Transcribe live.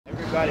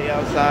everybody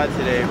outside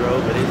today, bro,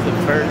 but it's the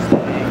first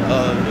day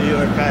of New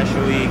York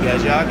Fashion Week.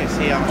 As y'all can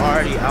see, I'm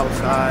already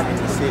outside in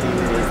the city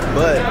with it.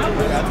 But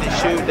we got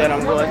this shoot that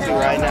I'm going to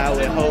right now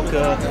with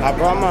Hoka. I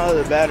brought my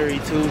other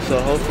battery too,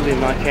 so hopefully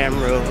my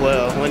camera,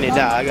 well, when it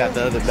die, I got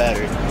the other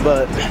battery.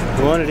 But I'm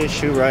going to this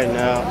shoot right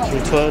now from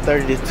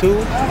 12:30 to 2.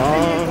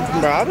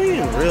 Bro, I've been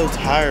getting real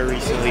tired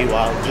recently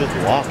while just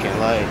walking.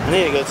 Like, I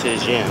need to go to the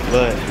gym,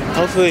 but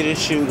hopefully this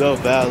shoot go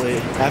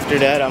valid. After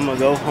that, I'm gonna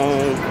go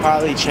home,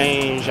 probably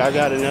change. I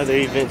got another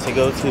event to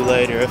go to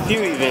later, a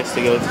few events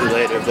to go to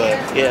later, but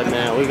yeah,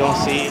 man, we gonna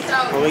see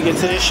when we get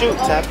to the shoot.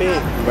 Tap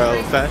in,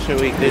 bro. Fashion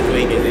week this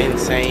week is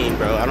insane,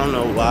 bro. I don't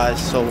know why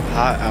it's so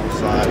hot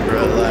outside,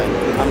 bro. Like,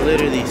 I'm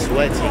literally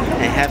sweating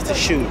and have to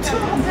shoot,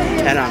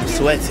 and I'm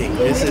sweating.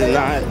 This is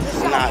not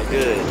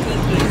good.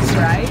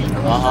 Right?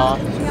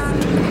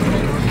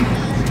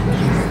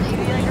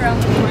 Around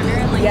the corner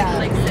and like, yeah.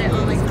 like sit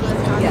on like the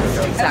top. Yes,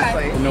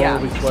 exactly. You know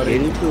what we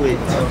sweating? Get into it.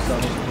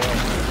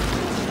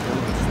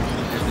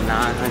 It's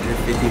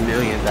 950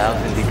 million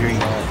thousand degrees.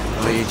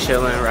 We're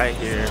chilling right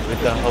here with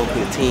the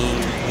Hoka team.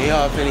 We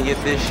all finna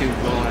get this shoot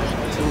going.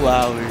 2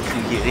 hours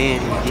to get in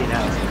and get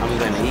out. I'm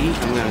gonna eat,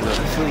 I'm gonna go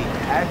to sleep.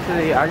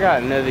 Actually, I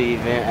got another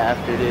event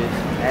after this,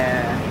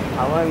 and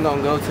I wasn't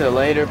gonna go till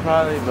later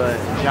probably, but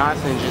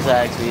Johnson just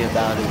asked me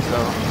about it, so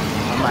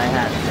I might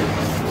have to.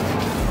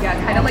 Yeah,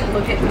 kind of like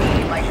look at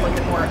me, like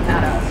looking more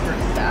at us for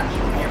stash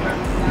camera.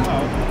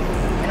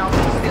 And I'll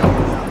just feel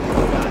it.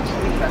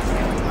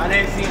 My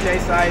name is CJ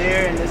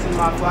Syer, and this is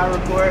my fly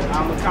report.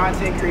 I'm a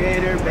content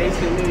creator based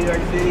in New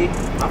York City.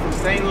 I'm from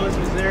St. Louis,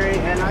 Missouri,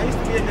 and I used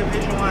to be a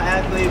Division I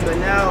athlete, but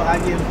now I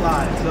get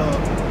fly, so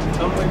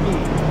come with me.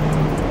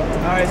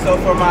 Alright, so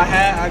for my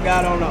hat, I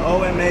got on the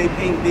OMA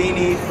pink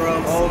beanie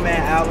from Old Man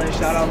Allen.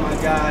 Shout out my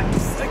guy.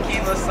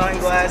 Aquila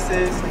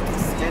sunglasses.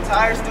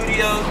 Entire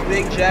studios,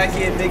 big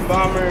jacket, big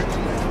bomber,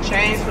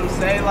 chains from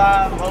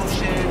Selah,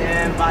 Motion,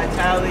 and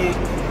Vitality.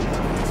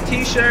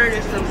 T-shirt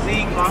is from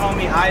Zeke, my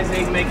homie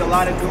Isaac, make a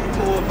lot of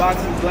cool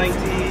boxes, blank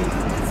tees.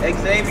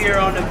 Xavier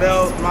on the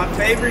belt. My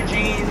favorite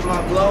jeans,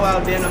 my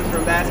blowout denims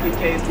from Basket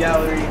Case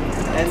Gallery.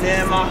 And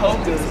then my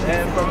Hokas.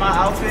 And for my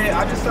outfit,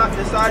 I just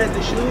decided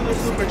the shoes are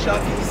super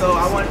chunky, so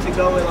I wanted to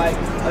go with like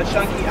a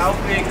chunky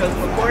outfit because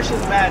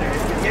proportions matter.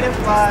 If you're getting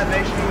fly,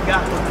 make sure you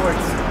got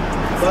proportions.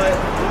 But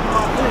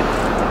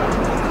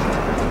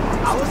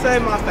I would say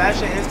my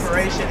fashion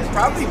inspiration is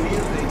probably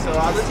music. So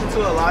I listen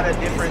to a lot of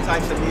different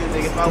types of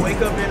music. If I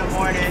wake up in the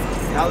morning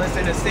and I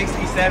listen to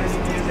 60s, 70s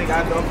music,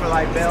 I go for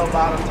like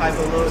bell-bottom type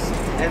of looks.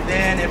 And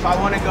then if I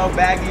want to go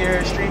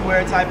baggier,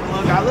 streetwear type of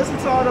look, I listen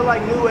to all the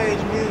like new age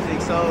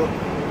music. So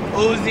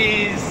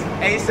Uzi's,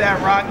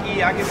 A$AP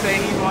Rocky, I can say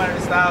he's one of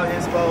the style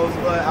inspos.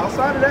 But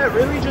outside of that,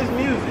 really just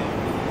music.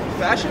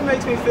 Fashion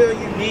makes me feel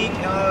unique,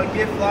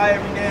 get fly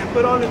every day, and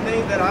put on the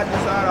things that I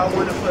decide I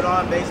want to put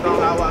on based on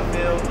how I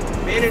feel.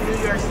 Being in New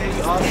York City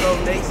also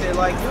makes it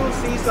like you'll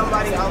see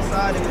somebody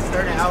outside in a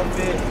certain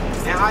outfit,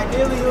 and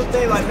ideally you'll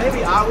think like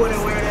maybe I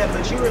wouldn't wear that,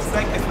 but you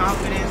respect the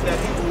confidence that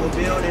people will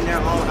build in their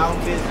own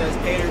outfits that's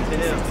catered to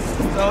them.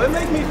 So it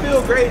makes me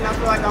feel great, and I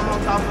feel like I'm on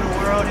top of the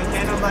world, and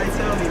can't nobody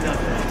tell me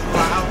nothing.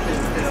 My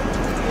outfits feel.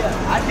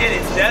 Yeah, I did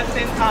it just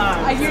in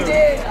time. You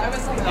did. I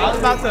was like, I was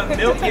about to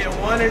milk it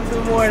 1 or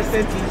 2 more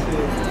sentences.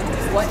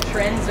 What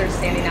trends are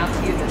standing out to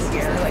you this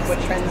year? Like, what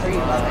trends are you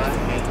loving?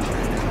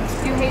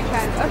 You hate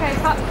trends. Okay,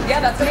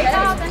 Yeah, that's make okay.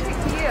 that authentic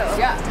to you.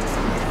 Yeah.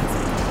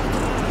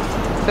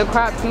 The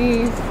crop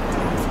tees.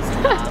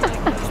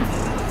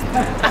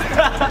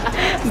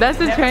 That's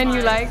a trend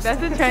you like.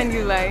 That's a trend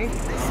you like.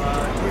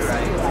 You're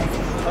right.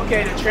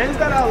 Okay, the trends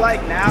that I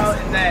like now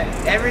is that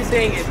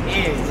everything is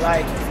in.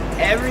 Like,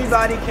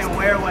 everybody can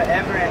wear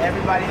whatever, and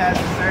everybody has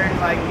a certain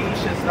like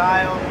niche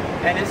style,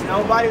 and it's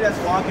nobody that's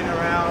walking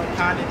around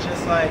kind of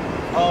just like,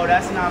 oh,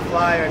 that's not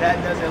fly or that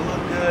doesn't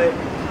look good.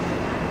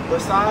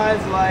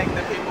 Besides like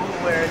the people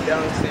who wear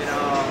dunks and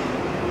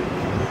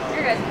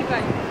You're good. Keep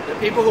going. the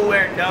people who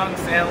wear dunks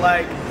and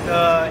like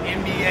the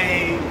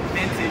NBA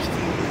vintage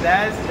tees,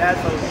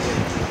 that's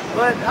okay.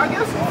 But I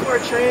guess for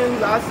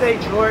trends, I say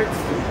jorts,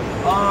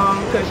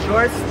 because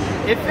jorts,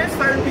 it fits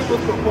certain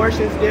people's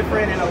proportions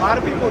different, and a lot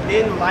of people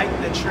didn't like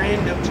the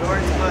trend of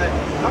jorts, but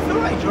I feel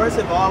like jorts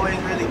have always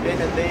really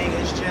been a thing.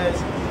 It's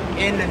just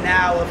in the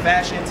now of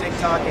fashion,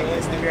 TikTok and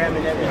Instagram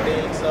and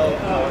everything. So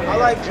I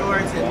like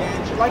jorts, and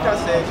then like I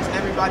said, just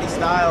everybody's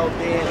style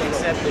being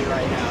accepted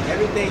right now.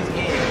 Everything's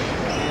in,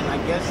 and I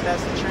guess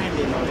that's the trend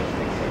in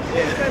it.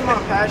 Yeah, my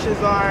passions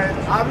are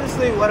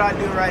obviously what I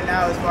do right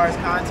now as far as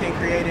content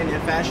creating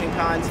and fashion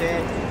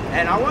content.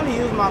 And I want to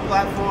use my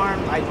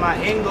platform, like my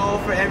end goal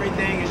for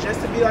everything is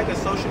just to be like a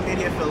social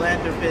media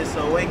philanthropist.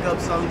 So wake up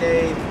some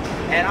days,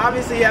 and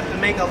obviously you have to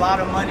make a lot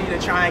of money to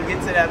try and get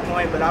to that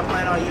point, but I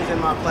plan on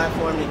using my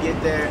platform to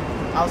get there.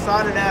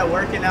 Outside of that,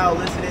 working out,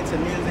 listening to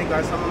music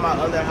are some of my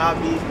other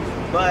hobbies.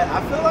 But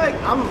I feel like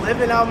I'm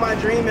living out my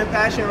dream and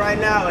passion right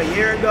now. A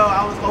year ago,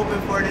 I was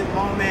hoping for this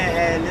moment,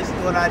 and this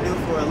is what I do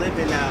for a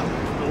living now.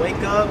 I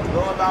wake up,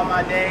 go about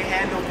my day,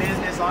 handle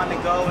business on the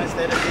go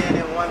instead of being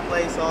in one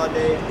place all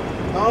day.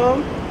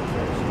 So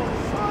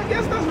I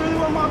guess that's really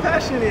what what my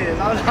passion is.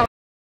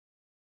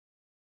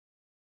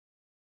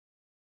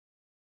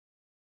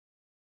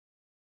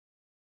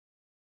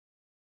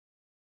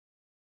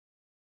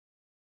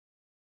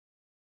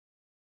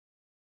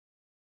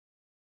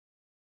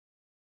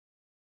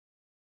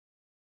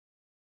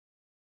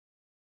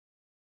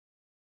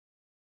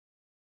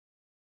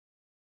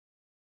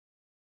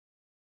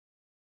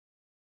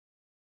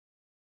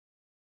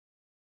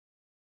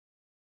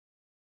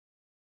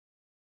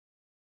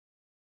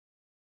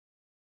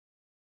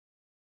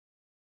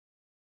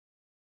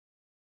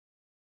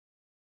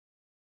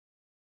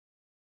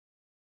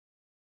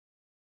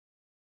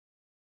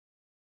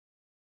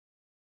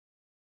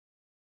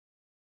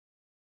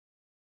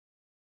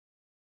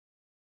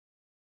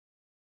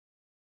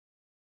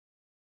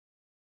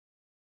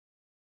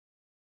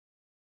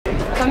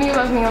 Tell me you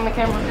love me on the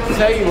camera.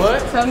 Tell you what?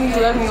 Tell me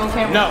you love me on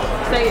camera. No.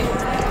 Say it.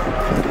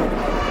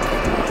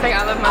 Say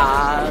I love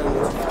my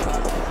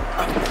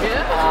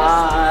sister.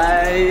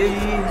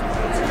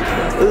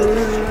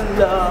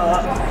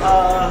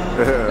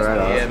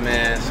 Yeah,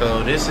 man.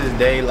 So this is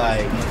day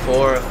like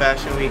 4 of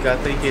Fashion Week, I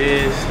think it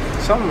is.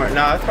 Somewhere,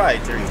 nah, it's probably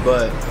 3.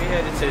 But we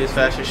headed to this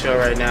fashion show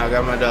right now.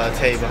 Got my dog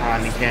Tay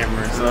behind the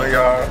camera. So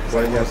y'all,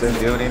 what you guys in the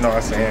building? You know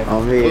what I'm saying?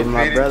 I'm here,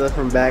 my brother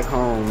from back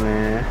home,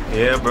 man.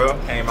 Yeah, bro.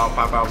 Came out,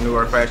 pop out New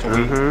York Fashion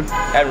Week.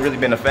 Haven't really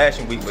been a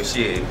fashion week, but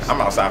shit, I'm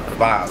outside for the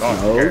vibes.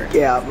 Okay.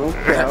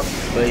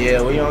 But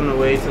yeah, we on the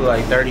way to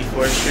like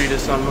 34th Street or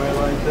somewhere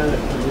like that.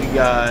 We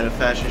got a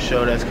fashion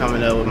show that's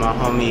coming up with my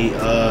homie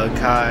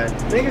Kai.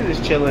 Niggas is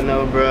chilling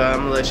though, bro. I'm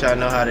gonna let y'all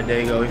know how the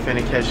day go. We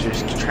finna catch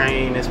this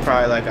train. It's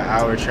probably like an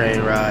hour train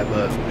ride,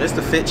 but it's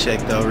the fit check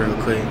though real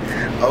quick.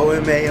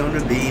 OMA on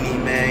the beanie,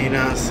 man, you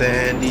know what I'm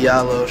saying?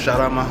 Diallo, shout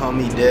out my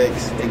homie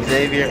Dex.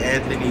 Xavier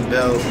Anthony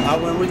Bell. I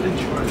went with the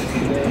Jordan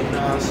today, you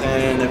know what I'm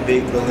saying? The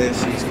big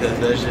Balenci's, cause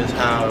that's just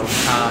how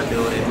I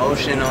do it.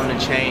 Motion on the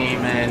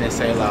chain, man, and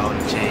say loud on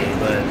the chain,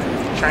 but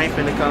train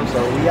finna come, so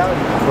we out.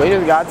 We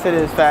just got to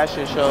this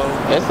fashion show.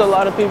 It's a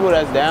lot of people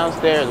that's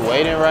downstairs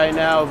waiting right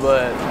now,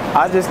 but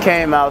I just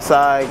came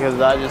outside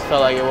because I just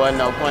felt like it wasn't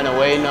no point of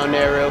waiting on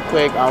there real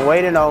quick. I'm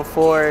waiting on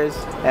Forrest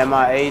and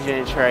my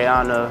agent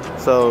Trayana.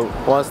 So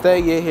once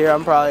they get here,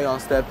 I'm probably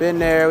gonna step in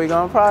there. We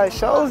gonna probably,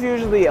 shows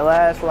usually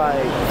last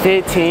like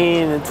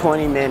 15 to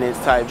 20 minutes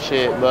type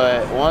shit.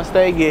 But once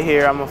they get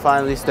here, I'm gonna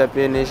finally step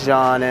in this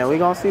John and we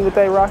gonna see what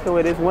they rocking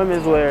with. It's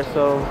women's wear,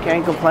 so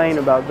can't complain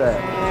about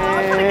that.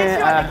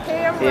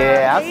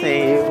 Yeah, I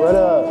see you. What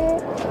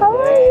up? How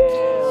are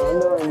you? I'm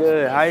doing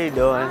good. How you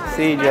doing?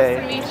 CJ. Nice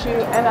to meet you.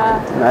 And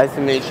Nice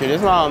to meet you. This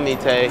is my homie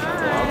Tay.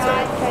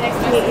 nice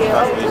to meet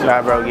you.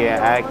 My bro getting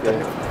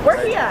active. Where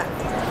he at?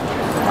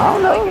 I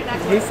don't know.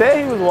 He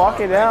said he was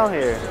walking down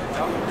here.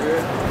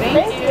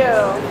 Thank you.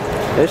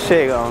 This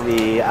shit gonna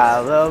be I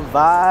love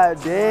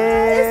vibe.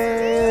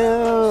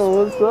 Damn.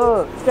 What's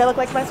up? Do I look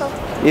like myself?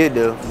 You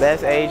do.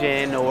 Best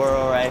agent in the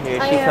world right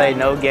here. She play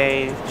no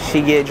games.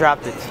 She get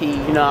dropped a T. You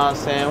know what I'm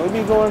saying?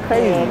 We be going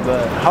crazy,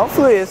 but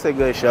hopefully it's a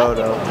good show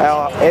though.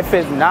 If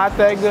it's not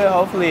that good,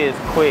 hopefully it's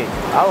quick.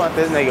 I want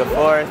this nigga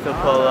Forrest to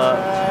pull up.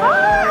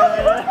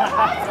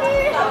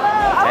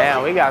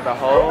 Damn, we got the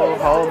whole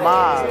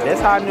mob.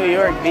 That's how New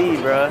York be,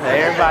 bro.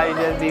 Everybody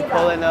just be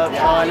pulling up,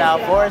 showing out.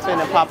 Forrest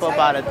finna pop up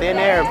out of thin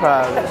air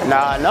probably.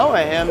 Nah,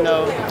 knowing him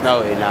though.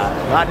 No, he not.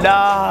 My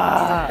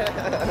dog.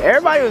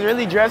 Everybody was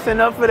really dressing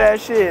up for that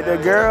shit. The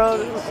girl,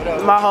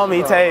 my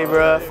homie Tay,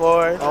 bro,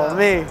 Forrest, on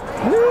me.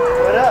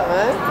 What up,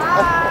 man?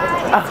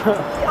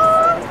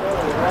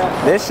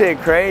 This shit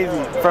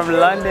crazy. From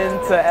London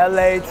to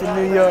LA to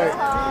New York.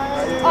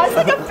 Oh, it's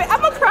like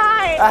I'm a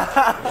cry.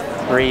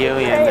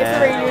 Reunion, man. It's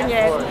a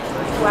reunion.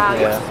 Wow.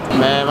 Yeah.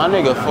 Man, my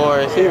nigga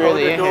Forrest, he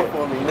really in here.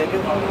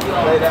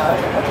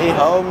 He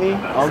hold me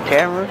on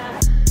camera.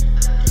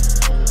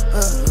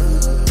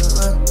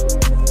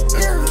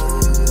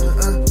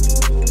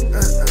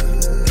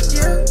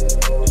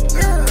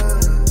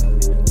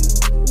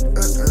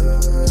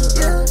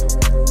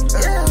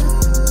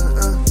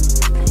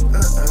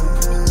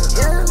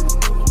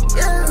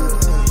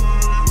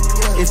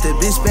 If that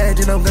bitch bad,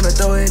 then I'm gonna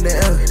throw it in the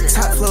air.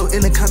 Top flow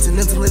in the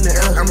continental in the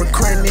air. I'm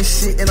recording this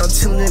shit and I'm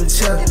chilling in the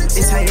chair.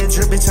 It's how you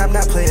drip, bitch, I'm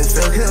not playing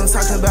fair. I'm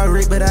talking about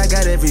Rick, but I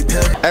got every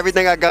pill.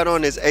 Everything I got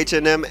on is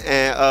H&M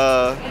and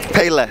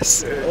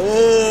Payless.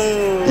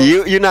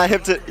 You're not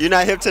hip to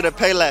the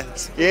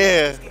Payless.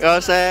 Yeah, you know what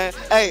I'm saying?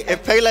 Hey,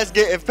 if Payless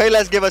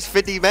give us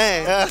 50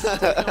 man. You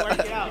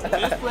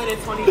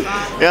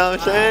know what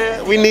I'm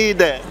saying? We need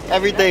that.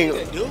 Everything.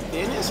 Do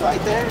business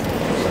right there.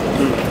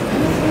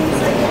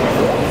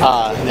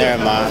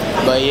 Never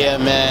mind. But yeah,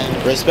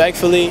 man,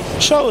 respectfully,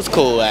 show was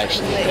cool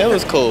actually. It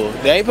was cool.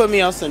 They put me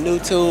on some new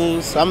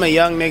tunes. I'm a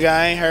young nigga,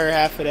 I ain't heard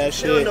half of that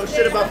shit. You don't know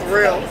shit about the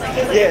real.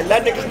 Yeah,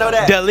 let niggas know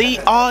that. Delete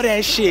all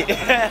that shit.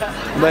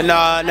 But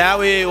nah, now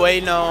we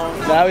waiting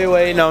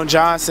on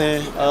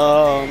Johnson,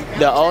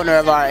 the owner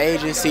of our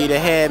agency, the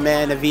head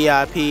man, the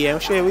VIP,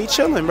 and shit, we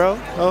chilling, bro.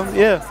 Oh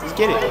yeah, let's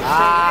get it.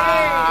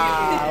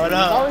 What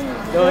up?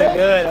 Doing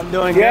good. I'm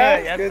doing good.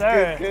 Yes,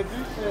 sir. Good.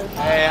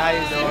 Hey, how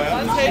you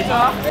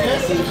doing?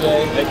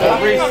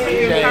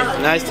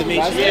 Nice to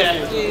meet you.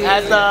 Yeah.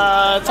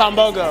 At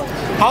Tombogo.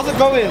 How's it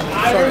going?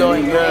 It's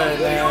going good,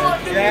 man.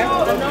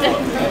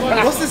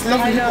 Yeah? What's this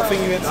lovely hip hop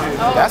thing you into?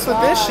 That's what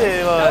this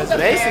shit was,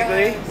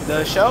 basically.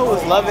 The show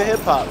was Love and Hip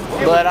Hop.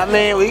 But I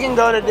mean, we can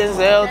go to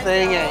Denzel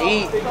thing and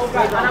eat if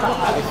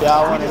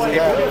y'all want to do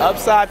that.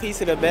 Upside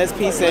pizza, the best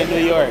pizza in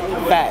New York.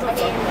 Fact.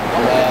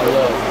 Man,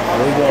 look,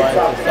 we going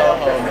to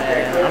Soho,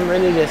 man. I'm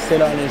really just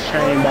sit on this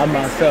train by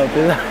myself.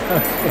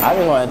 I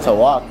just wanted to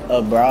walk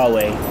up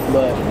Broadway,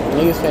 but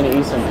niggas finna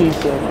eat some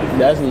pizza.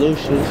 That's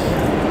Lucius.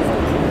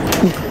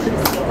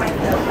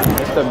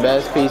 It's the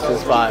best pizza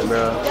spot,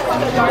 bro.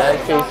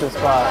 Best pizza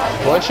spot.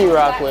 What you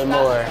rock with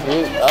more?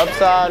 You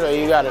upside or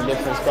you got a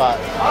different spot?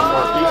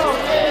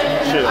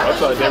 Shit,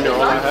 upside damn near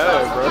all I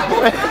have,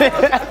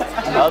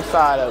 bro.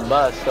 Upside a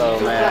bus though,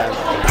 man.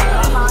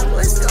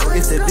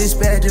 If the bitch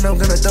bad, then I'm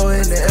gonna throw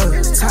it in the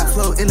air. Top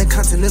flow in the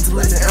continental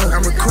in the air.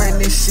 I'm recording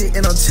this shit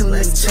and I'm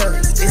chilling in the chair.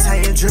 It's how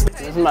you dripping.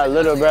 This is my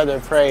little brother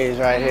Praise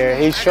right here.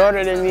 He's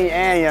shorter than me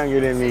and younger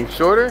than me.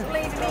 Shorter?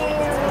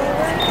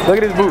 Look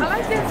at his boots. I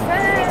like this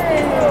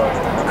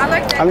fan. I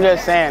like that. I'm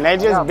just saying, they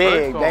just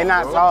big. They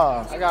not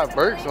tall. I got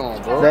Birks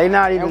on, bro. They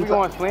not even. And we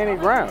going slanted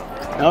ground.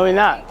 No, we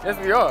not. Yes,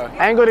 we are.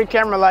 Angle the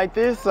camera like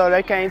this so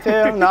they can't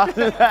tell. No.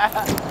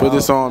 Put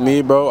this on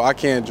me, bro. I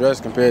can't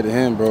dress compared to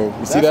him, bro.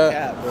 You see that?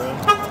 Cap, bro.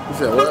 You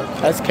said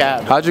what? That's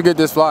cap. How'd you get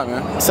this fly,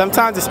 man?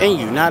 Sometimes it's in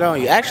you, not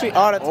on you. Actually,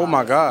 all the time. Oh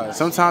my God.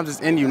 Sometimes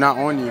it's in you, not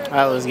on you.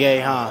 That was gay,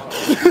 huh?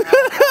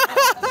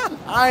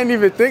 I ain't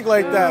even think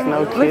like that.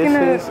 No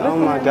kisses. Oh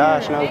my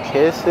gosh, no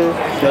kisses.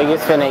 Niggas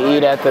finna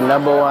eat at the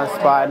 #1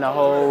 spot in the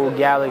whole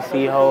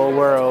galaxy, whole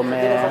world,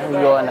 man. We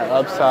go in the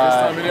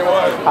upside.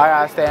 I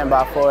gotta stand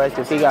by Forrest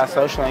because he got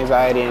social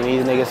anxiety and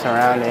these niggas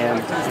surrounding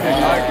him.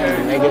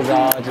 And niggas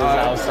all just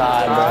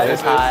outside, bro.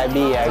 That's how I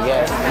be, I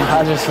guess.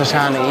 I just was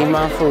trying to eat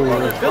my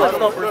food.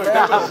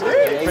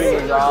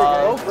 Niggas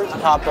all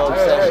pop-up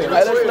session.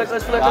 Hey,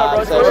 let's flick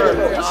up, bro.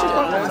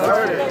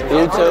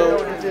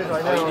 YouTube.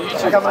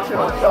 I got my shit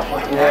on.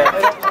 Yeah.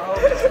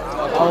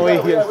 I'm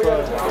weak as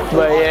fuck.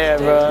 But yeah,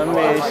 bro, I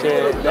mean,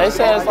 shit. They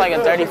said it's like a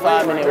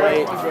 35-minute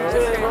wait.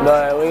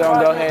 But we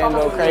gonna go ahead and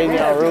go crazy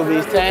on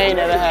Ruby's. Tay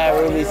never had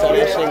Ruby, so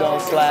this shit gonna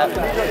slap.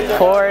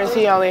 Forrest,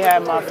 he only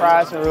had my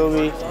fries from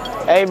Ruby.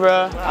 Hey,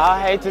 bro, I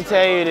hate to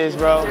tell you this,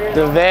 bro.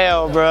 The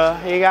veil, bro.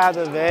 He got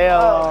the veil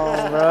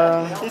on,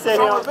 bro. He said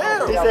he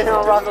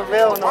don't rock a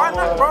veil no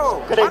more.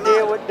 Bro? Cause they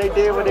did what they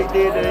did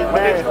to his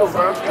man.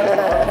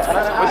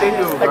 What they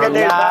do, bro?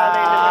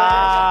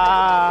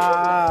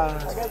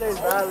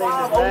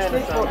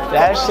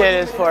 That shit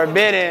is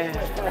forbidden.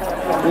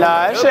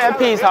 Nah, that shit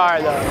piece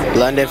hard though.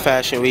 London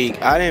Fashion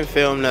Week. I didn't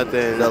film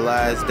nothing the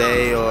last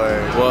day or,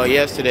 well,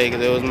 yesterday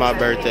because it was my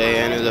birthday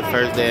and it was the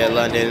first day at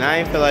London. And I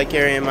didn't feel like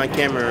carrying my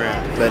camera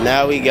around. But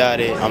now we got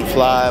it. I'm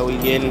fly. We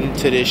getting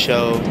to this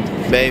show.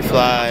 Bay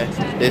fly.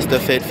 This the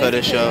fit for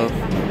the show.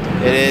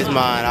 It is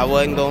mine. I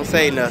wasn't gonna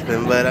say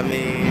nothing, but I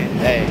mean,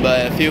 hey.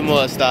 But a few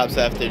more stops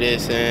after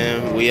this,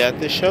 and we at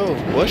the show.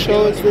 What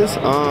show is this?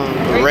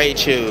 Ray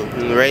Chew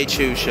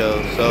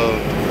show. So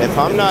if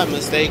I'm not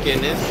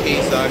mistaken, this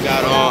piece I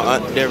got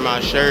on under my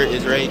shirt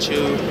is Ray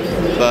Chew,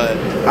 but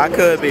I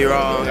could be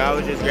wrong. I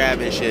was just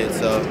grabbing shit,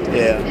 so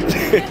yeah.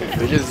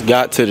 We just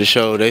got to the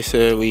show. They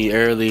said we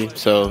early,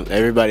 so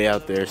everybody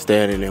out there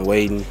standing and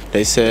waiting.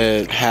 They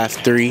said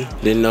 3:30.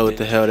 Didn't know what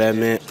the hell that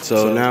meant.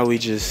 So now we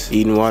just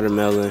eating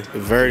watermelon.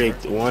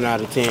 Verdict 1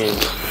 out of 10.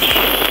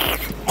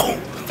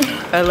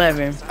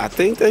 11. I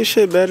think they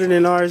shit better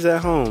than ours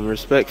at home,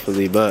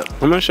 respectfully, but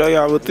I'm gonna show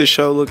y'all what this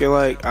show looking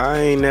like.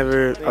 I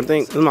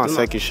think this is my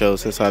second show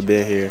since I've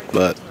been here,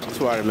 but this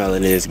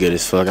watermelon is good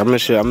as fuck. I'm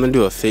gonna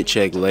do a fit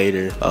check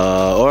later,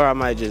 or I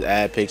might just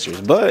add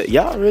pictures, but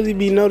y'all really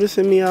be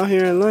noticing me out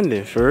here in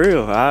London, for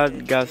real. I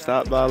got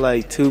stopped by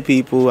like 2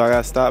 people. I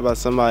got stopped by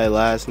somebody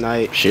last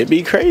night. Shit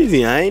be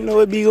crazy. I ain't know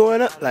it be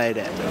going up like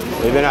that.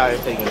 We've been out here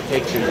taking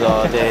pictures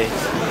all day.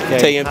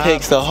 Taking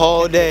pics the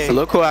whole day. So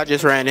look who I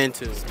just ran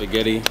into.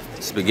 Spaghetti,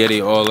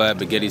 all that.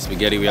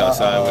 Spaghetti, we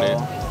outside with it.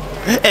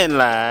 And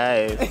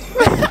live.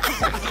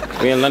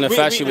 We in London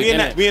Fashion Week,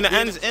 We in the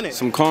ends in it.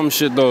 Some calm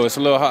shit though. It's a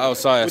little hot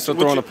outside. Still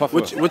throwing a puffer.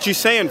 What you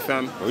saying,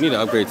 fam? We need to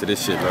upgrade to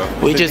this shit, bro.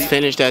 We just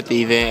finished at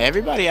the event.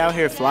 Everybody out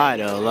here fly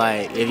though.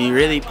 Like, if you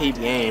really peep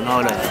game,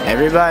 hold up.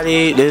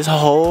 Everybody, this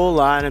whole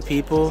line of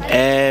people,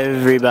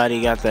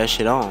 everybody got that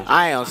shit on.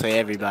 I ain't gonna say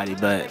everybody,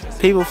 but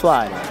people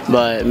fly though.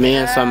 But me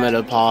and some of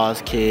the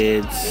Pause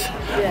kids,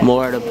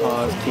 more of the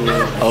Pause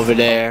kids over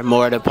there,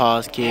 more of the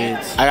Pause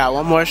kids. I got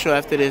one more show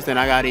after this, then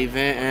I got an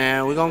event,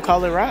 and we're gonna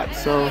call it wrap.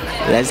 So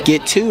let's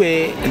get to it.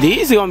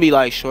 These are gonna be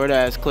like short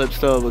ass clips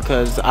though,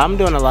 because I'm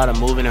doing a lot of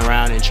moving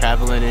around and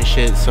traveling and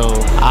shit, so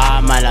I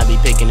might not be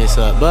picking this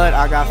up, but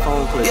I got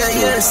phone clips too.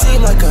 Yeah, it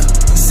seem like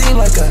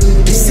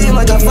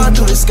I fall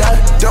through the sky.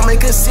 Don't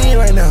make a scene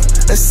right now,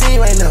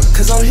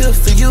 cause I'm here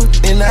for you,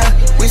 and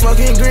we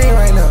smoking green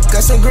right now.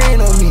 Got some green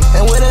on me,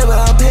 and whatever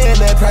I'm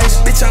paying that price,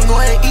 bitch, I'm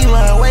going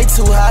E-line way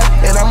too high,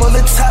 and I'm I'm on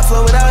the top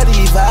floor with all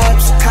these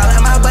vibes. Call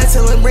out my butt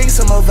till it bring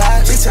some more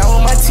vibes. Bitch, I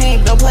want my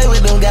team, don't play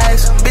with them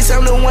guys. Bitch,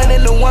 I'm the one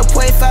in the 1.5.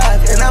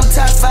 And I'm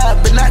top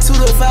 5, but not 2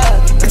 to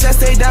 5. Bitch, I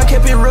stay down,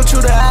 kept it real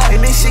true to eye. And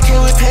this shit came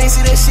with pain,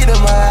 see that shit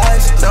in my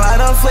eyes. No, I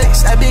don't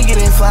flex, I been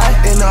getting fly.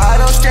 And no, I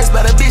don't stress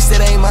about a bitch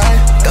that ain't mine.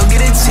 Go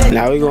get it checked.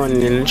 Now we're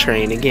going in the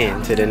train again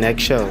to the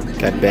next show.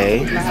 Got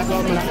Bay.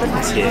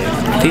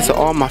 Yeah. These are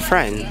all my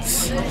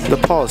friends. The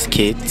Paul's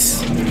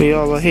kids. We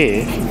all are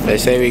here. They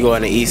say we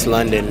going to East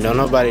London. Don't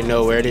nobody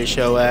know where this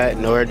show at,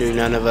 nor do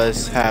none of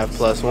us have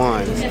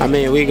 +1s. I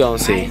mean, we gonna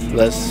see.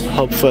 Let's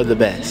hope for the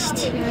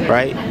best,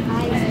 right?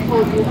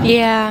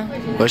 Yeah.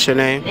 What's your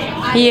name?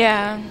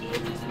 Yeah.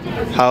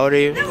 How old are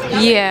you?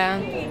 Yeah.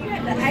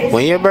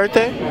 When your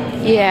birthday?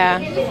 Yeah.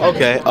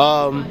 Okay.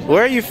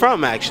 Where are you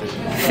from, actually?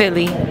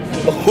 Philly.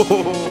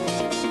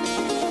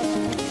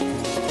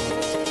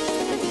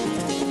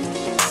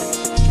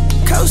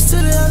 Coast to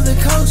the other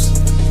coast.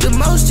 The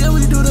most, yeah,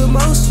 we do the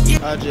most. Yeah.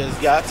 I just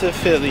got to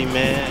Philly,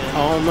 man.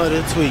 Home of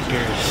the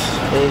tweakers.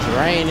 It's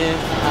raining.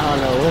 I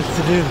don't know what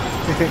to do.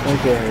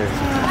 Look at her.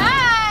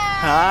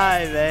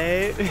 Hi,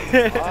 babe.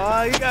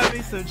 Oh, you got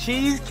me some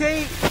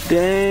cheesecake?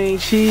 Dang,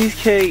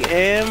 cheesecake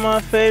and my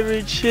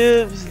favorite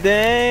chips.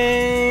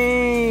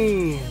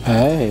 Dang.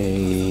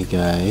 Hey,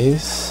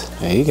 guys.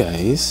 Hey,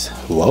 guys.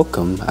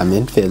 Welcome. I'm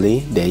in Philly,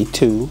 day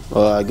 2.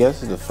 Well, I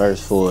guess it's the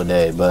first full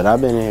day, but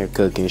I've been in here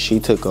cooking. She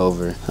took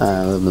over.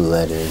 Let me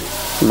let her.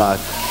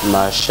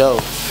 My show.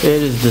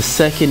 It is the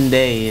second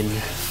day in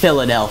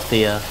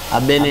Philadelphia.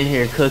 I've been in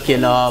here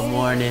cooking all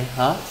morning.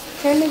 Huh?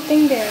 Turn the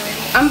thing down.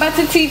 I'm about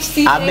to teach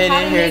CJ I've been how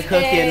in to here make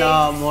cooking eggs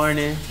all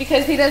morning.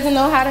 because he doesn't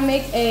know how to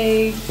make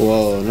eggs.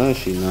 Whoa, no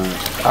she not.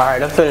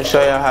 Alright, I'm finna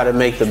show y'all how to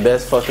make the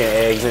best fucking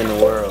eggs in the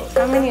world.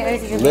 How many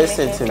eggs you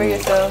Listen making to for me.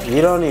 yourself?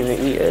 You don't even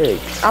eat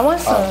eggs. I want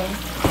some.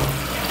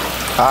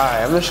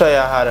 Alright, I'm gonna show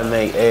y'all how to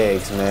make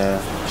eggs,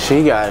 man.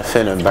 She got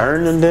finna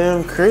burn the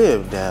damn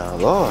crib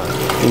down, Lord.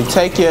 You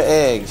take your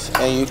eggs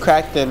and you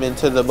crack them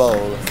into the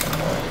bowl.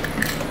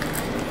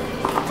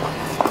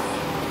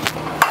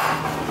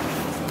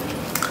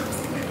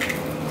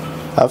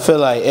 I feel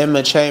like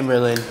Emma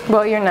Chamberlain.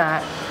 Well, you're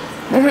not.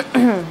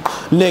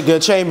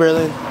 Nigga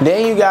Chamberlain.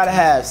 Then you gotta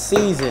have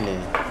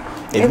seasoning.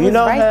 If you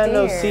don't have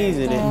no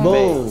seasoning,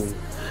 boom,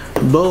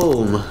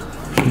 boom,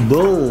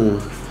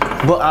 boom.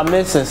 But I'm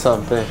missing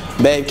something.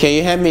 Babe, can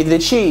you hand me the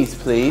cheese,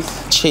 please?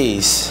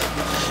 Cheese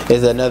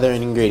is another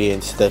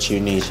ingredient that you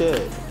need.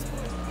 Shit.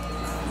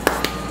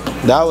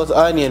 That was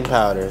onion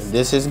powder.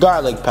 This is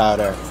garlic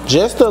powder.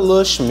 Just a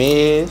little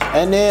schmizz.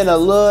 And then a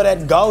little of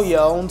that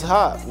Goya on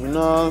top. You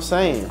know what I'm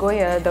saying?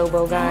 Goya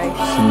adobo,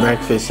 guys.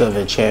 Breakfast of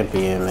a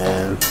champion,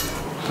 man.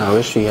 I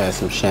wish we had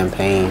some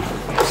champagne.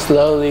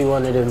 Slowly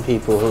one of them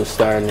people who's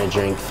starting to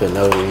drink for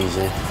no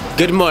reason.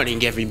 Good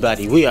morning,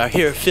 everybody. We are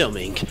here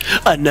filming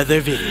another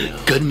video.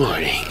 Good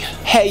morning.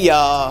 Hey,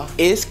 y'all.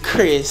 It's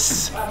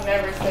Chris. I've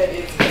never said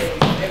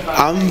it's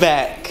I'm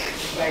back.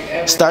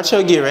 Start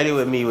your get ready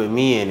with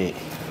me in it.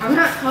 I'm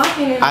not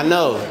talking. I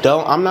know.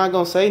 I'm not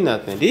gonna say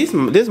nothing.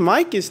 This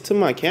mic is to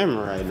my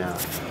camera right now.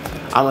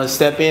 I'm gonna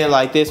step in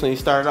like this when you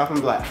start off.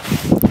 I'm like,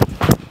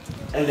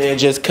 and then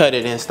just cut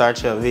it and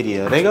start your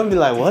video. They gonna be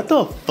like, what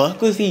the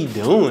fuck was he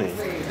doing?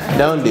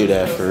 Don't do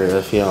that for real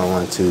if you don't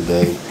want to,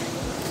 babe.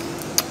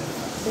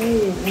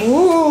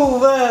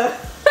 Move.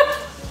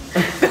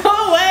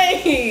 Go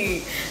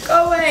away.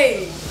 Go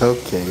away.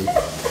 Okay.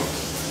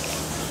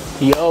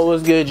 Yo,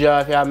 what's good,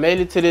 y'all? If y'all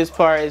made it to this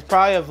part, it's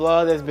probably a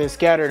vlog that's been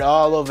scattered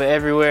all over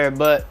everywhere,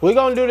 but we're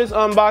gonna do this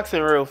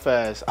unboxing real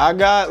fast. I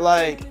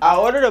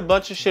ordered a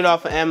bunch of shit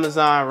off of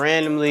Amazon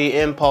randomly,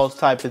 impulse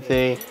type of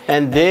thing,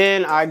 and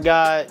then I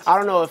got, I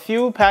don't know, a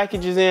few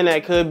packages in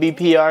that could be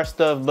PR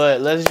stuff,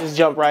 but let's just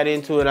jump right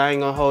into it. I ain't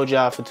gonna hold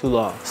y'all for too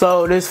long.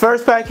 So this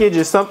first package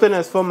is something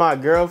that's for my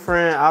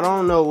girlfriend. I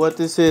don't know what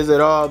this is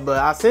at all, but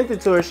I sent it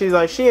to her. She's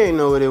like, she ain't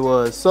know what it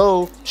was.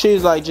 So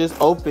she's like, just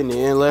open it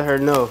and let her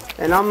know.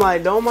 And I'm like,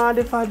 don't mind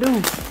if I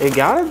do. It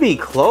gotta be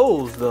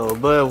closed though,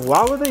 but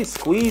why would they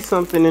squeeze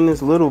something in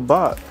this little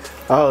box?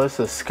 Oh, it's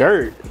a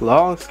skirt,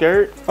 long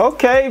skirt.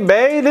 Okay,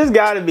 babe, this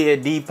gotta be a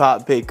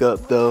Depop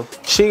pickup though.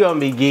 She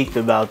gonna be geeked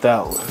about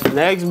that one.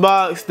 Next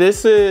box,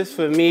 this is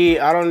for me.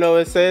 I don't know,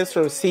 it says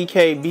from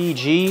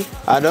CKBG.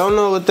 I don't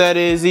know what that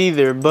is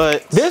either,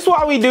 but this is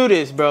why we do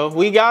this, bro.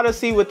 We gotta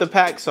see what the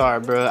packs are,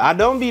 bro. I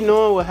don't be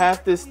knowing what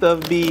half this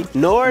stuff be,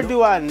 nor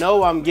do I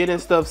know I'm getting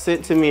stuff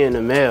sent to me in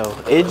the mail.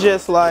 It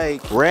just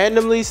like,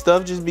 randomly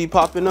stuff just be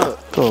popping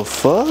up. The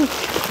fuck?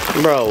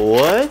 Bro,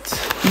 what?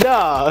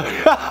 Dog.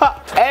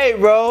 Hey,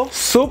 bro.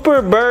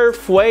 Super Bird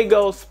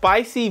Fuego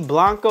Spicy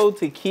Blanco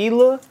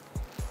Tequila.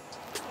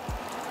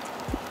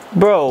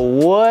 Bro,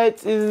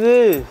 what is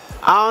this?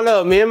 I don't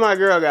know. Me and my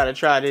girl gotta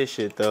try this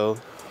shit, though.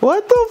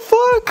 What the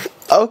fuck?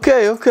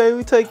 Okay,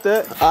 we take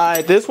that. All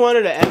right, this one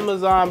of the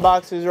Amazon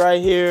boxes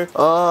right here.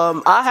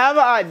 I have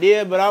an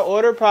idea, but I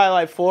ordered probably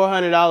like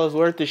 $400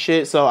 worth of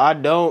shit, so I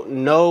don't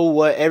know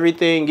what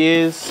everything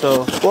is.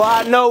 So, well,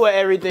 I know what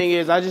everything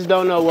is. I just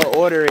don't know what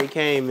order it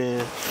came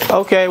in.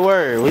 Okay,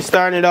 word. We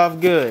starting it off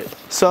good.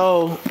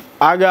 So,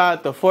 I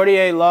got the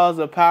 48 Laws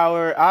of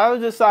Power. I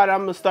decided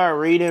I'm gonna start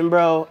reading,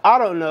 bro. I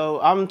don't know.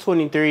 I'm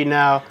 23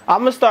 now. I'm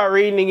gonna start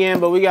reading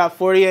again, but we got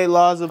 48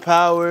 Laws of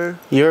Power.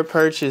 Your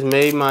purchase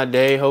made my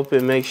day. Hope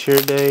it makes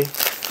your day.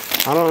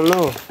 I don't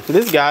know.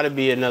 This gotta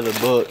be another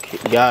book.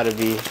 It gotta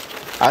be.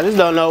 I just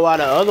don't know why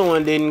the other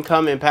one didn't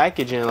come in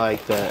packaging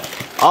like that.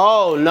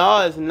 Oh,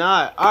 no, it's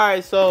not. All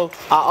right, so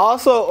I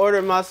also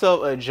ordered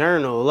myself a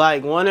journal,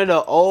 like one of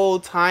the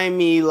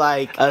old-timey,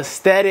 like,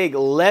 aesthetic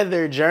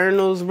leather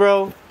journals,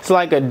 bro. It's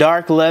like a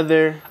dark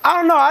leather. I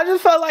don't know, I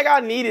just felt like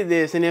I needed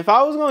this. And if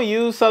I was gonna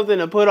use something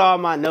to put all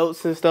my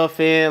notes and stuff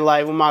in,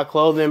 like with my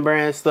clothing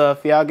brand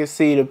stuff, y'all can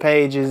see the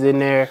pages in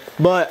there.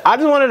 But I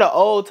just wanted an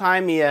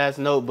old-timey ass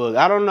notebook.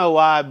 I don't know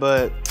why,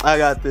 but I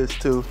got this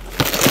too.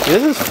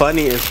 This is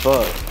funny as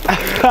fuck.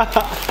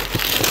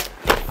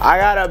 I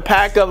got a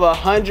pack of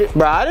 100.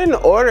 Bro, I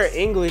didn't order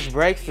English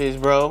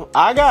breakfast, bro.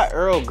 I got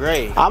Earl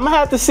Grey. I'm gonna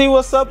have to see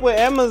what's up with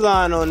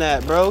Amazon on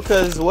that, bro,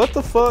 because what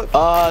the fuck?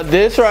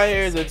 This right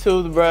here is a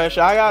toothbrush.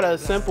 I got a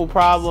simple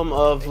problem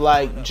of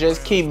like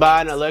just keep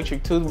buying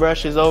electric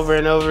toothbrushes over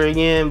and over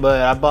again,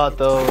 but I bought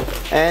those.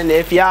 And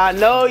if y'all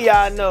know,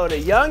 y'all know. The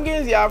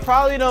youngins, y'all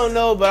probably don't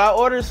know, but I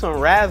ordered some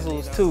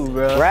Razzles too,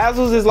 bro.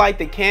 Razzles is like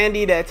the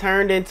candy that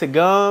turned into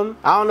gum.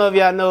 I don't know if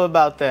y'all know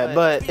about that,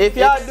 but if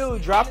y'all do,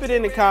 drop it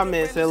in the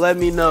comments and let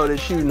me know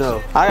that you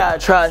know. I gotta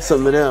try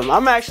some of them.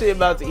 I'm actually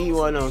about to eat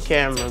one on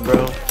camera,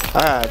 bro.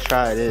 I gotta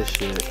try this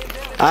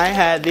shit. I ain't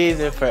had these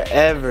in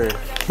forever.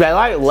 They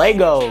like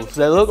Legos.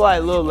 They look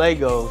like little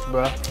Legos,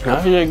 bro.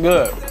 That shit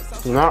good.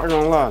 Not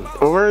gonna lie.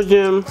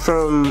 Origin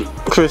from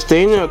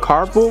Christina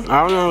Carpel.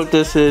 I don't know what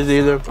this is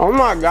either. Oh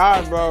my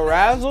god, bro.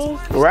 Razzles?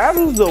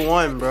 Razzles the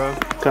one, bro.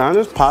 Can I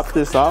just pop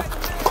this off?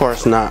 Of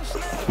course not.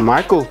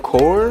 Michael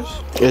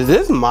Kors? Is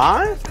this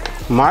mine?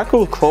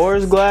 Michael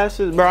Kors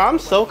glasses? Bro, I'm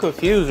so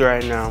confused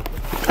right now.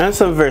 And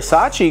some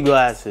Versace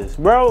glasses.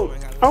 Bro,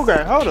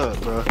 okay, hold up,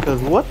 bro.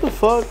 Because what the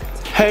fuck?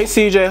 Hey,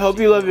 CJ, hope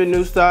you love your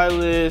new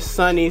stylist,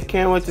 Sunny.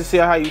 Can't wait to see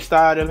how you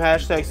style them.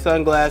 Hashtag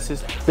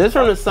sunglasses. This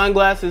from the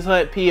Sunglasses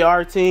Hut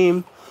PR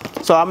team.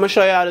 So I'm going to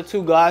show y'all the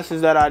two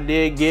glasses that I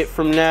did get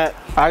from that.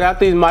 I got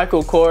these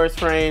Michael Kors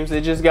frames.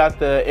 They just got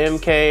the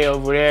MK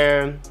over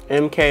there,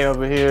 MK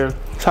over here.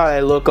 That's how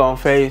they look on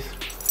face.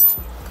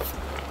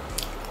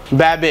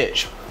 Bad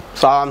bitch.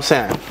 That's all I'm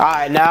saying. All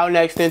right, now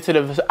next into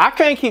the, I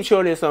can't keep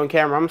showing this on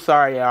camera. I'm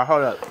sorry, y'all.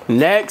 Hold up.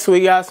 Next,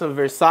 we got some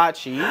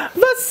Versace.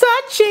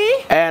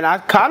 Versace. And I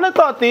kind of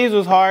thought these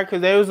was hard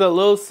because they was a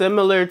little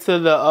similar to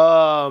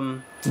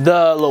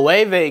the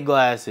Loewe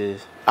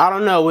glasses. I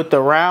don't know, with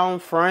the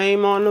round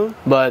frame on them.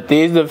 But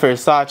these are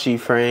Versace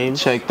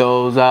frames. Check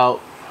those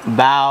out.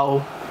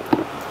 Bow.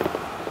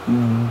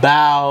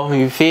 Bow.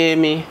 You feel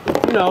me?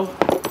 You know.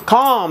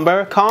 Calm,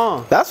 bro,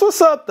 calm. That's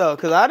what's up though,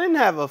 cause I didn't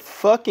have a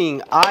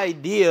fucking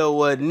idea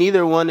what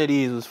neither one of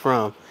these was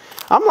from.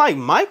 I'm like,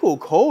 Michael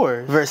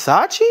Kors,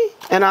 Versace?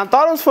 And I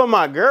thought it was for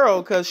my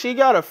girl cause she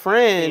got a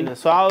friend.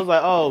 So I was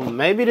like, oh,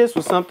 maybe this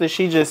was something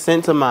she just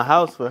sent to my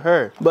house for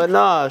her. But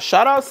nah,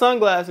 shout out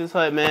Sunglasses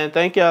Hut, man.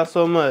 Thank y'all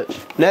so much.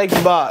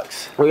 Next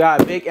box. We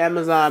got a big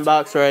Amazon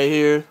box right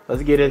here.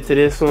 Let's get into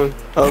this one.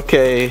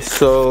 Okay,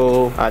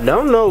 so I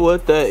don't know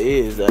what that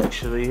is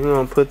actually. We're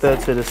gonna put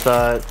that to the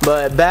side.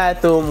 But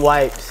bathroom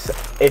wipes.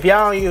 If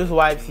y'all don't use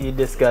wipes, you're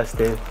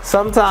disgusting.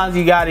 Sometimes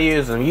you gotta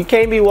use them. You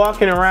can't be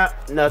walking around,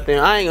 nothing.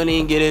 I ain't gonna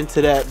even get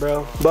into that,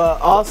 bro. But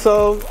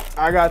also,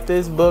 I got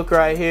this book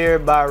right here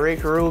by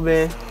Rick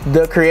Rubin,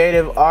 The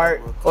Creative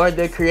Art, or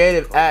The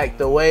Creative Act,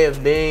 The Way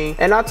of Being.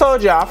 And I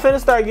told y'all, I'm finna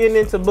start getting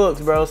into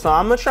books, bro. So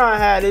I'm gonna try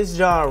and have this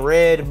John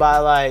read by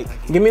like,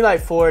 give me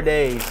like 4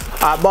 days.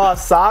 I bought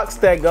socks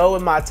that go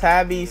with my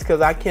tabbies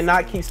because I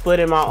cannot keep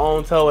splitting my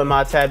own toe in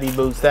my tabby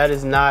boots. That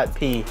is not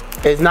pee.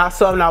 It's not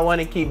something I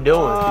want to keep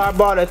doing. I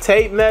bought a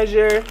tape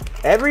measure.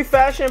 Every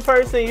fashion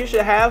person, you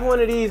should have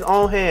one of these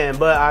on hand.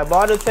 But I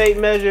bought a tape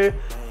measure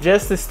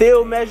just to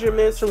steal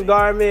measurements from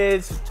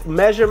garments,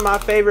 measure my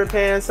favorite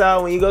pants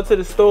out. When you go to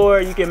the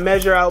store, you can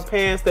measure out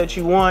pants that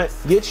you want.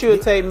 Get you a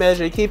tape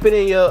measure, keep it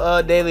in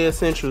your daily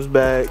essentials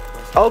bag.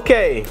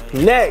 Okay,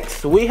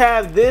 next we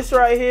have this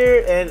right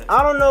here, and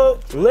I don't know,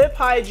 lip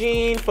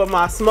hygiene for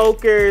my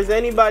smokers,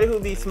 anybody who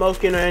be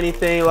smoking or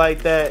anything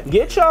like that.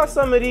 Get y'all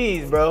some of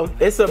these, bro.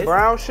 It's a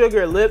brown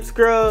sugar lip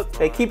scrub.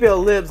 They keep your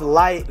lips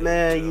light,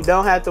 man. You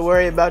don't have to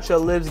worry about your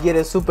lips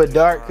getting super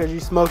dark because you're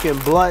smoking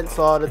blunts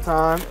all the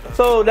time.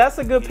 So that's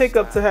a good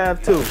pickup to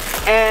have too.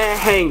 And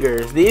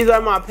hangers. These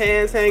are my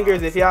pants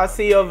hangers. If y'all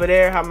see over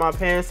there how my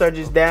pants are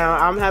just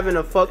down, I'm having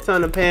a fuck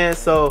ton of pants,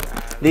 so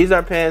these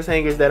are pants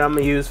hangers that I'm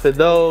gonna use for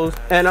those.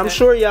 And I'm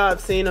sure y'all have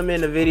seen them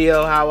in the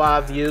video how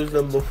I've used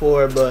them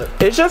before, but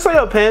it's just so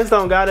your pants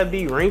don't gotta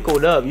be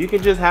wrinkled up. You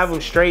can just have them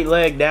straight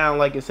leg down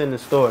like it's in the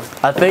store.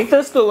 I think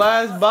that's the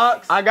last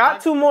box. I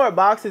got 2 more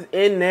boxes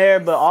in there,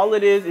 but all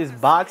it is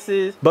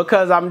boxes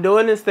because I'm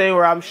doing this thing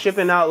where I'm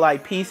shipping out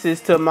like pieces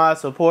to my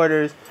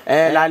supporters.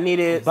 And I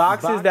needed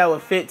boxes that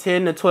would fit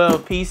 10 to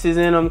 12 pieces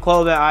in them,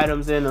 clothing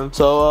items in them.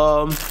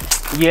 So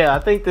Yeah, I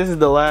think this is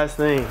the last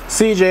thing.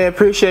 CJ,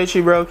 appreciate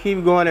you, bro.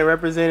 Keep going and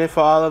representing for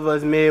all of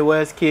us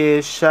Midwest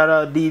kids. Shout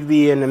out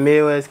DB and the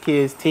Midwest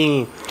kids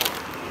team.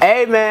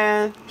 Hey,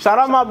 man. Shout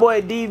out my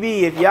boy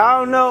DB. If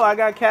y'all don't know, I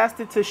got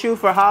casted to shoot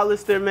for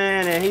Hollister,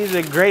 man, and he's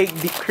a great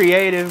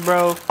creative,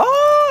 bro.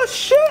 Oh,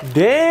 shit.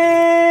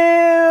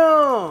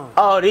 Damn.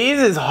 Oh, these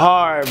is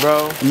hard,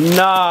 bro.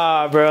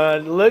 Nah, bro.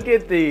 Look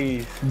at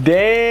these.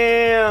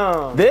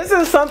 Damn. This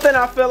is something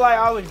I feel like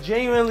I was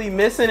genuinely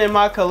missing in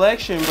my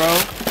collection,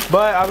 bro.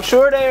 But I'm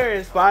sure they're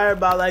inspired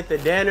by like the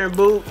Danner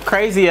boot.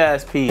 Crazy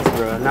ass piece,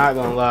 bro. Not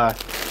gonna lie.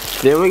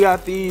 Then we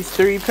got these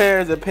 3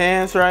 pairs of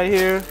pants right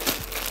here.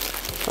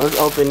 Let's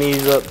open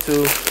these up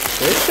too.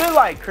 This shit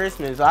like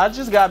Christmas. I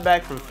just got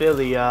back from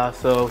Philly, y'all.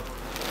 So,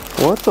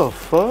 what the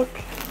fuck?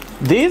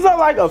 These are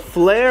like a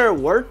flare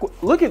work.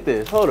 Look at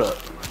this. Hold up.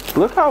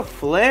 Look how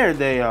flared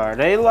they are.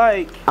 They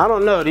like, I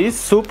don't know. These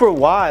super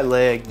wide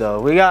leg though.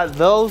 We got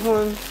those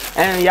ones.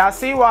 And y'all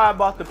see why I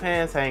bought the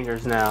pants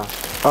hangers now.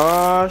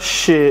 Oh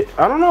shit.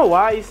 I don't know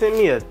why he sent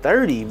me a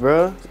 30,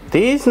 bro.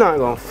 These not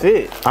gonna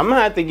fit. I'm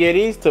gonna have to get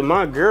these to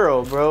my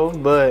girl, bro.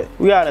 But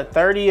we got a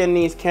 30 in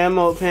these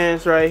camo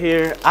pants right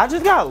here. I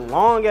just got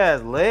long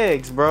ass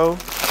legs, bro.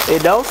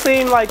 It don't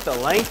seem like the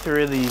length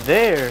really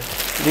there.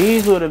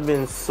 These would have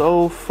been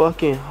so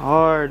fucking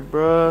hard,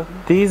 bro.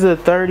 These are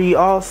 30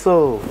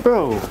 also.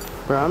 Bro,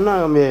 I'm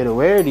not gonna be able to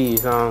wear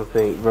these, I don't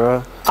think,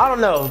 bro. I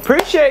don't know.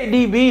 Appreciate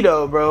DB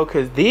though, bro,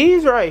 because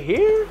these right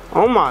here,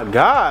 oh my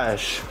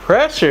gosh,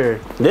 pressure.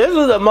 This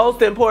was the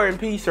most important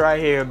piece right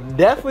here.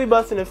 Definitely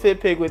busting a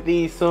fit pick with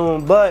these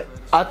soon, but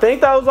I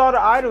think that was all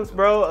the items,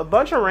 bro. A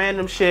bunch of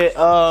random shit.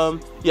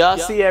 Y'all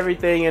see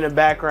everything in the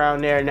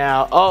background there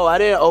now. Oh, I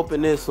didn't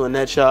open this one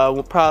that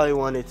y'all probably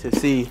wanted to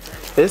see.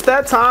 It's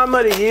that time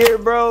of the year,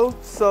 bro.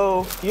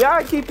 So you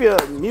gotta keep your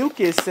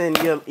mucus and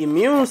your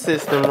immune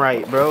system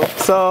right, bro.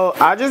 So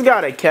I just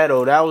got a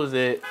kettle. That was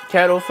it.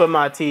 Kettle for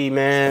my tea,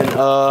 man.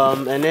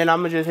 And then I'm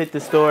gonna just hit the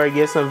store,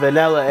 get some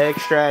vanilla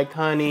extract,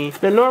 honey.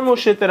 The normal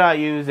shit that I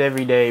use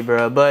every day,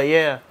 bro. But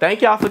yeah,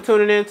 thank y'all for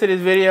tuning into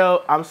this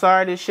video. I'm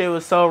sorry this shit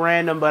was so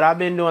random, but I've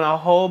been doing a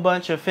whole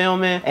bunch of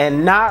filming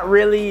and not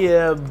really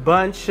a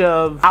bunch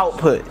of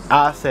output,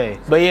 I'll say.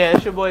 But yeah,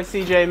 it's your boy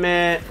CJ,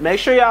 man. Make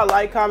sure y'all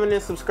like, comment,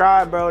 and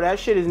subscribe, bro. That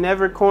shit is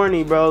never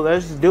corny, bro.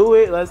 Let's do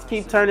it. Let's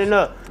keep turning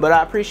up. But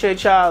I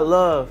appreciate y'all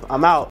love. I'm out.